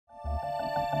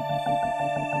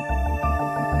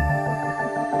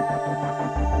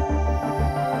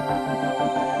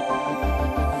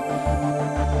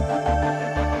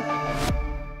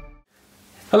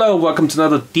Hello, welcome to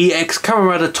another DX Kamen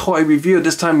Rider toy review.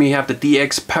 This time we have the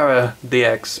DX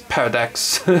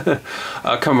Paradox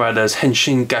Kamen Rider's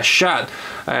Henshin Gashat,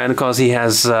 and of course he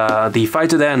has the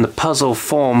fighter there in the puzzle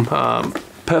form,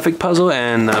 perfect puzzle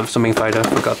and something fighter,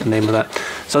 forgot the name of that.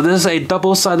 So this is a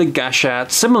double-sided Gashat,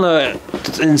 similar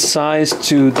in size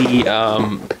to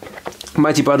the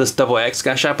Mighty Brothers Double X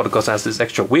Gashat, but of course has this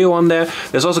extra wheel on there.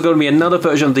 There's also going to be another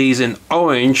version of these in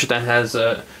orange that has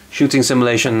shooting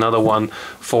simulation, another one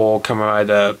for Kamen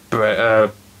Rider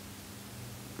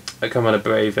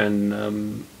Brave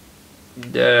and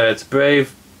it's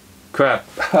Brave, crap,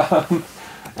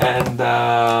 and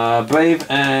Brave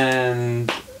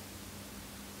and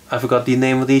I forgot the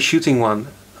name of the shooting one.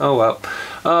 Oh well,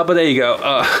 but there you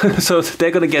go. So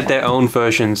they're gonna get their own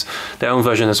version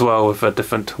as well with a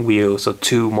different wheel. So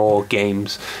 2 more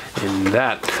games in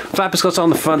that. Flap is got on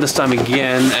the front this time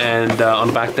again, and on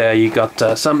the back there you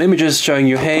got some images showing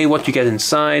you, hey, what you get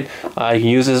inside. You can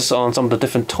use this on some of the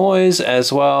different toys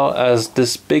as well as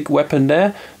this big weapon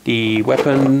there. The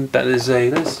weapon that is a,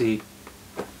 let's see.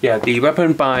 Yeah, the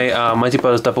weapon by Mighty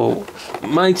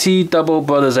Double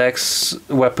Brothers X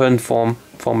weapon form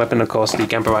weapon, of course, the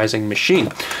Gamperizing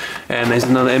machine. And there's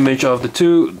another image of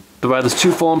the Rider's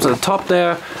 2 forms at the top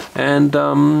there, and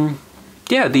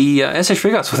yeah, the SH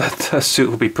figures for that suit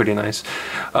will be pretty nice.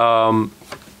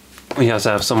 We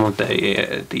also have some of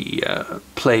the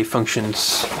play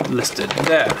functions listed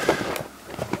there.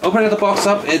 Opening the box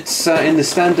up, it's in the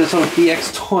standard sort of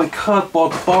DX toy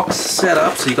cardboard box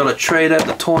setup. So you got a tray there,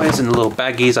 the toys and the little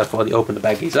baggies. I've already opened the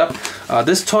baggies up.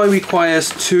 This toy requires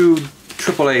 2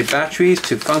 AAA batteries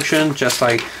to function, just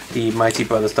like the Mighty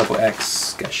Brothers Double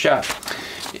X Gashat.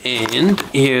 And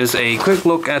here's a quick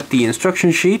look at the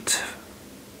instruction sheet.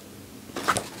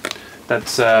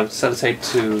 That's sellotape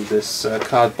to this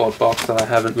cardboard box that I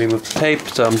haven't removed the tape,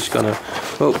 so I'm just gonna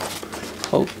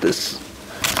hold this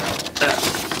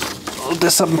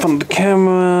up in front of the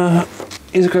camera.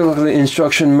 Here's a quick look at the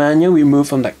instruction manual we moved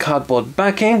from that cardboard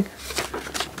backing.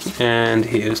 And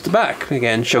here's the back,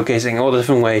 again showcasing all the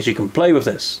different ways you can play with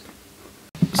this.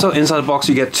 So inside the box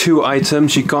you get 2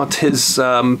 items. You got his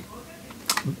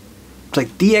like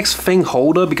DX thing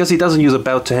holder, because he doesn't use a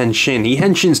belt to henshin. He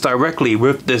henshins directly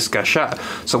with this Gashat.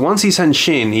 So once he's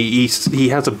henshin, he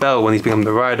has a belt when he's become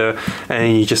the rider,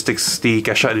 and he just sticks the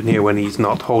Gashat in here when he's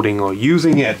not holding or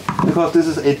using it. Because this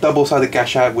is a double-sided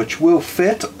Gashat which will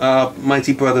fit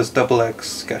Mighty Brothers Double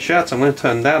X Gashat. So I'm going to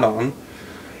turn that on.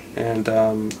 And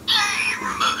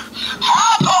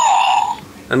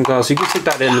of course you can stick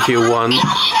that in if you want.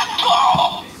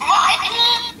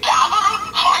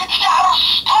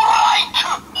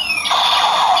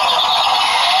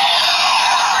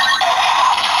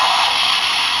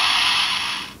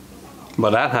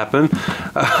 Well, that happened.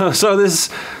 So this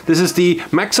is the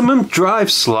maximum drive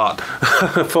slot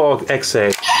for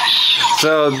XA.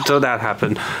 So that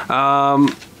happened.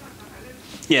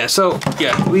 Yeah, so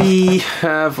yeah, we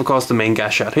have of course the main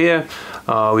Gashat here.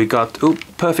 We got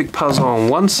perfect puzzle on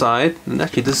one side, and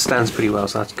actually this stands pretty well,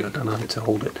 so that's good. I don't need to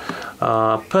hold it.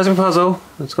 Perfect puzzle.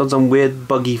 It's got some weird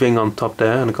buggy thing on top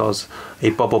there, and of course a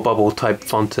bubble type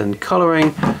font and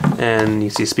coloring, and you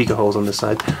see speaker holes on this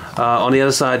side. On the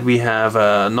other side we have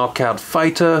a knockout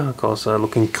fighter, of course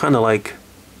looking kind of like,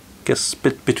 I guess,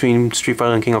 bit between Street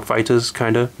Fighter and King of Fighters,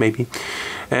 kind of maybe.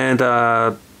 And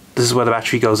this is where the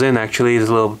battery goes in. Actually, there's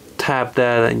a little tab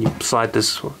there, and you slide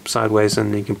this sideways,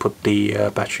 and you can put the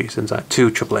batteries inside. 2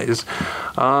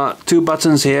 AAAs. 2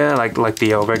 buttons here, like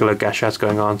the regular Gashats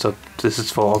going on. So this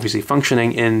is for obviously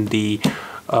functioning in the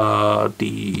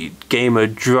gamer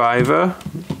driver.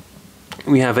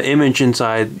 We have an image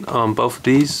inside on both of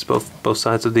these, both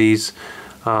sides of these,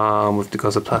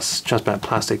 because of transparent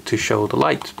plastic to show the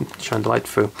light, shine the light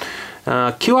through.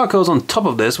 QR codes on top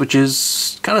of this, which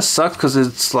is kind of sucks because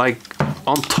it's like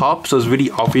on top, so it's really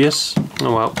obvious.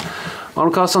 Oh well.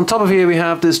 Of course, on top of here we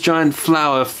have this giant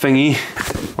flower thingy,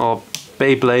 or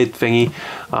Beyblade thingy,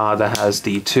 that has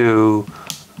the 2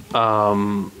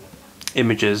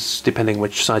 images depending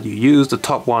which side you use. The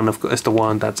top one of course is the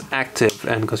one that's active,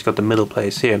 and because you got the middle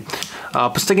place here.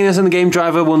 But sticking this in the game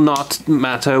driver will not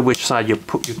matter which side you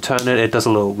turn it. It does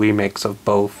a little remix of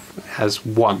both as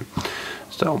one.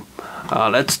 So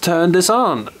let's turn this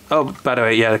on. Oh, by the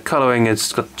way, yeah, the coloring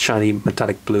is got shiny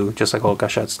metallic blue, just like all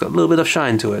Gashats. It's got a little bit of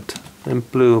shine to it,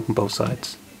 and blue on both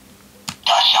sides.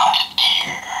 Gashat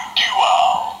Gear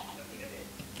Duo.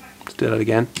 Let's do that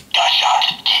again.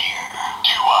 Gashat Gear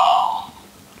Duo.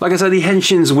 Like I said, he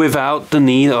henshins without the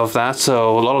need of that,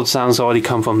 so a lot of the sounds already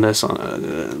come from this,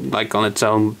 like on its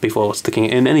own, before sticking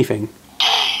in anything.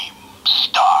 Game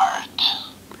start.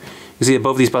 You see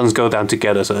both these buttons go down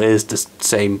together, so it is the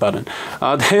same button.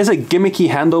 There's a gimmicky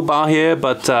handlebar here,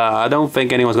 but I don't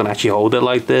think anyone's gonna actually hold it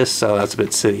like this, so that's a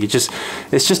bit silly.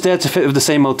 It's just there to fit with the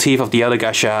same motif of the other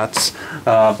Gashats,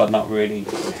 but not really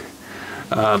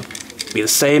be the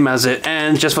same as it.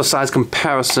 And just for size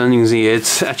comparison, you can see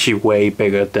it's actually way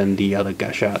bigger than the other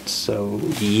Gashats. So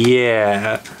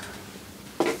yeah.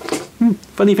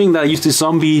 Funny thing that I used the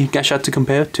zombie Gashat to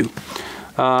compare it to.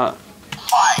 Fight.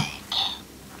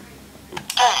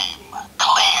 Game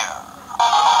clear.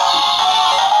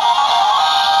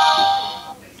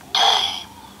 Game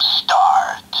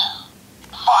start.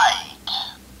 Fight.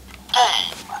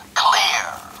 Game clear.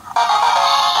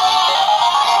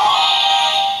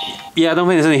 Yeah, I don't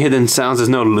think there's any hidden sounds. There's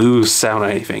no loose sound or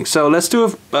anything. So let's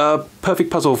do a perfect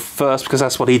puzzle first, because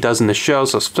that's what he does in the show.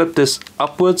 So let's flip this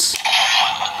upwards.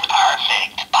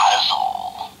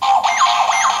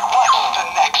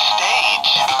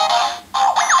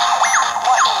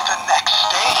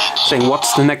 Saying,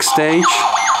 what's the next stage?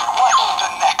 What's the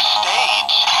next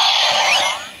stage?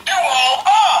 Duo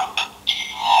up!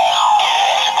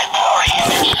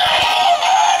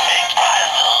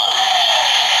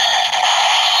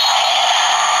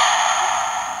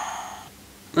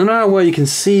 I don't know where you can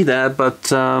see that, but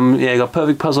yeah, you got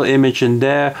perfect puzzle image in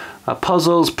there. A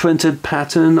puzzles printed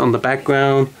pattern on the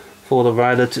background for the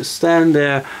rider to stand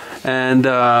there, and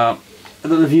I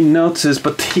don't know if you noticed,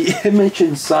 but the image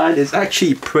inside is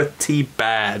actually pretty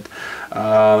bad.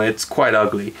 It's quite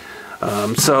ugly.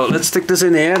 So let's stick this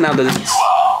in here now that it's...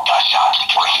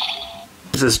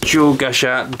 This is dual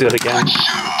Gashat. Do it again.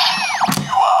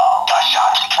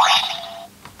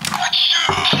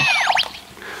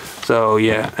 So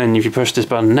yeah, and if you push this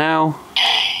button now,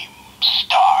 Game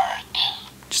start.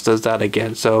 just does that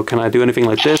again. So can I do anything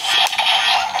like this?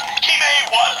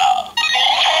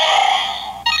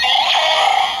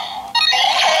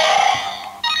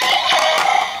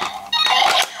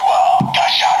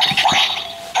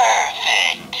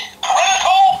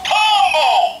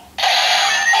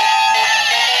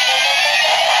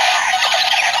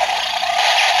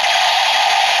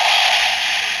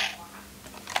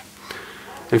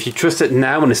 If you twist it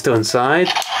now when it's still inside,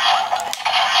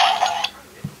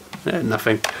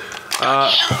 nothing.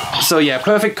 So yeah,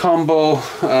 perfect combo,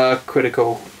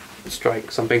 critical strike,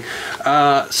 something.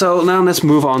 So now let's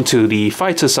move on to the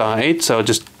fighter side. So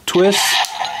just twist,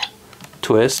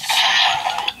 twist.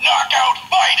 Knockout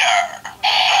fighter.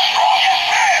 The strongest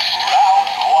fist.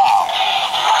 Round one.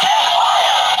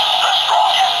 The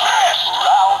strongest fist.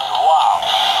 Round one.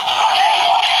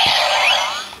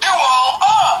 Duo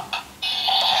up.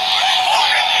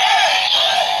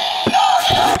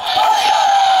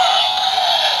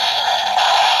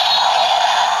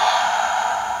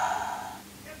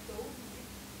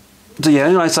 So yeah,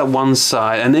 only lights up one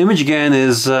side, and the image again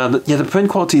is, yeah, the print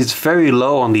quality is very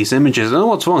low on these images. I don't know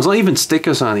what's wrong, it's not even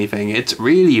stickers or anything, it's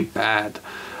really bad.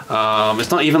 It's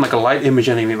not even like a light image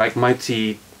or anything like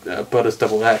Mighty Brothers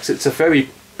Double X. It's a very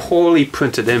poorly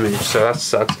printed image, so that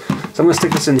sucks. So I'm going to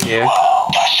stick this in here.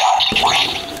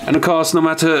 And of course, no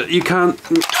matter, you can't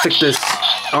stick this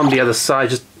on the other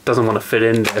side, just doesn't want to fit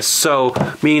in there. So,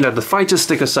 meaning that the fighter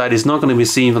sticker side is not going to be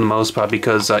seen for the most part,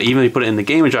 because even if you put it in the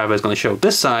gamer driver, it's going to show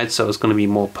this side, so it's going to be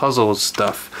more puzzle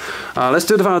stuff. Let's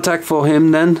do the final attack for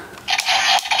him then.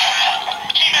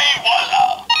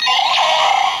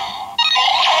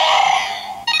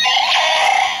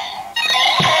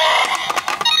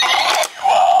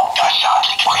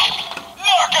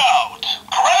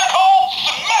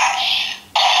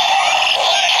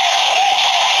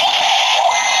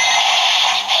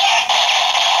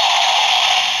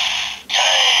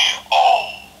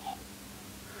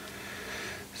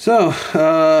 So,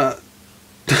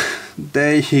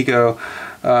 there you go.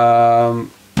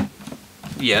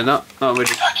 Yeah, not really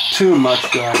too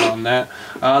much going on there.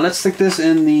 Let's stick this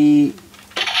in the...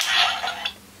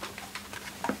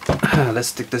 let's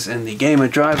stick this in the gamer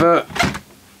driver.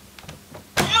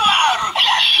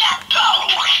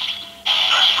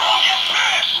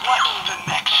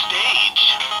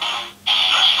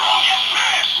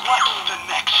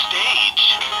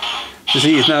 You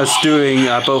see, it's now doing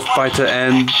both fighter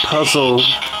and puzzle.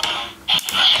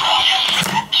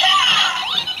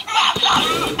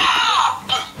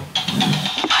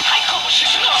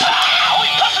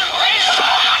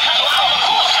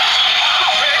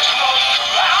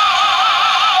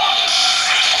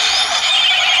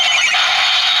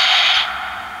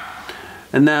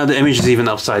 And now the image is even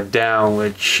upside down,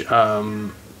 which,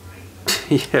 yeah,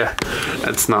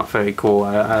 that's not very cool.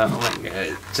 I don't like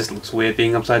it. It just looks weird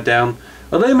being upside down.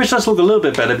 Well, the image does look a little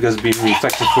bit better because it's being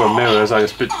reflected through a mirror, so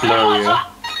it's a bit blurrier.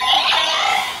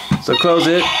 So close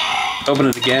it. Open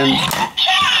it again.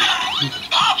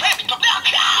 Perfect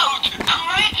knockout!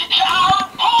 Critical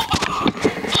bomb!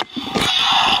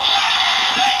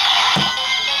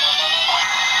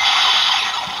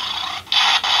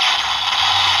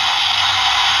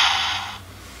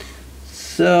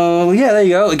 So yeah, there you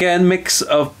go. Again, mix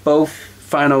of both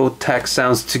final text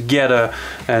sounds together,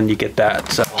 and you get that.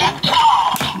 So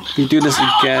you do this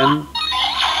again.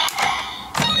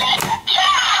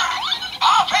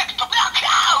 Perfect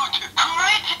knockout!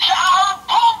 Critical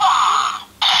bomb!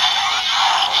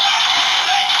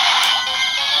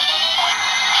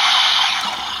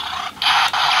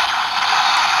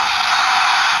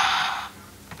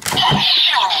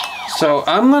 So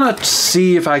I'm gonna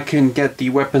see if I can get the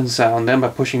weapon sound then by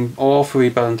pushing all three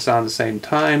buttons down at the same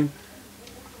time.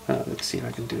 Let's see if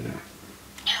I can do that.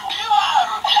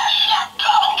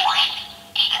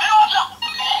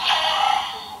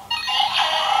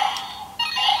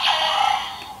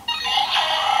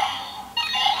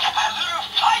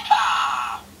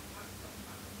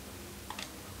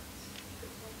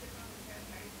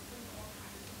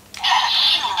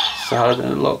 So how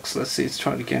then it looks. Let's see, let's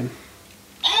try it again.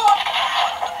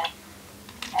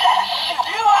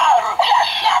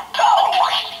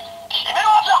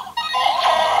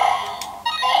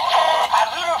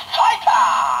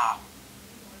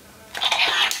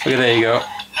 Okay, there you go.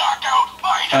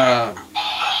 And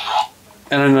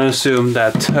I'm going to assume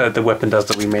that the weapon does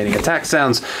the remaining attack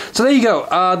sounds. So there you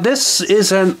go. This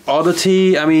is an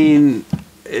oddity. I mean,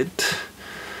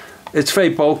 it's very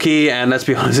bulky, and let's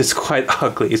be honest, it's quite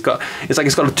ugly. It's got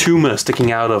a tumor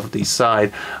sticking out of the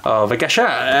side of a Gashat.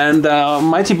 And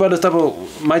Mighty Brothers Double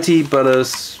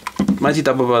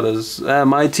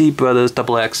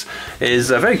X is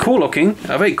very cool looking,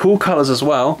 very cool colors as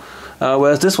well.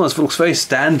 Whereas this one looks very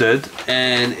standard,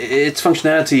 and its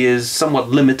functionality is somewhat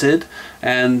limited,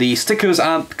 and the stickers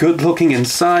aren't good looking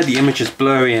inside. The image is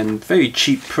blurry and very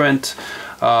cheap print.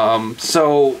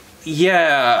 So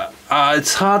yeah,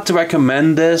 it's hard to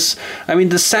recommend this. I mean,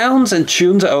 the sounds and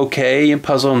tunes are okay, and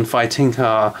puzzle and fighting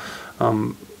are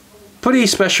pretty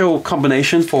special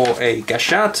combination for a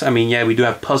Gashat. I mean, yeah, we do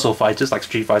have puzzle fighters like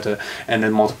Street Fighter and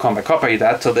then Mortal Kombat copy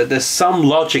that, so that there's some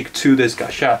logic to this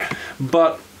Gashat.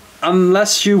 But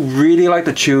unless you really like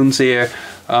the tunes here,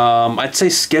 I'd say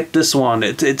skip this one.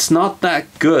 It's not that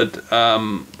good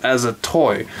as a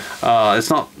toy. It's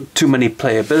not too many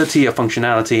playability or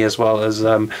functionality, as well as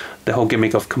the whole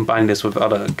gimmick of combining this with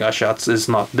other Gashats is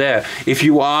not there. If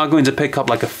you are going to pick up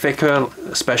like a thicker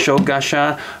special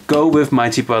Gashat, go with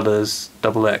Mighty Brothers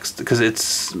Double X, because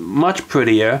it's much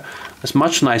prettier. It's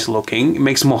much nicer looking. It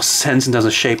makes more sense in terms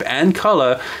of shape and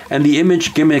color, and the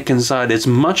image gimmick inside is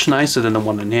much nicer than the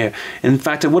one in here. In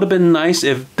fact, it would have been nice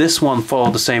if this one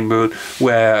followed the same route,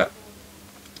 where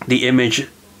the image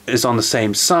is on the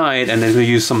same side, and then we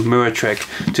use some mirror trick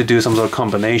to do some sort of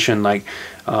combination. Like,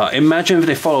 imagine if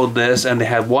they followed this and they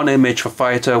had one image for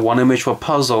fighter, one image for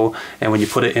puzzle, and when you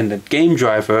put it in the game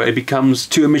driver, it becomes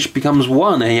two images becomes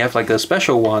one, and you have like a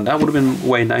special one. That would have been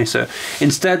way nicer.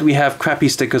 Instead, we have crappy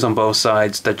stickers on both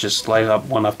sides that just light up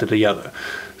one after the other.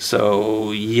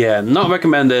 So yeah, not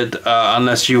recommended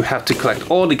unless you have to collect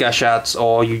all the Gashats,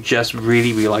 or you just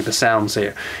really like the sounds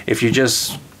here. If you're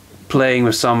just playing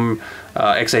with some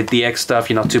X8DX stuff,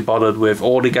 you're not too bothered with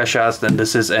all the Gashats, then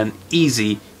this is an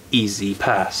easy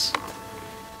pass.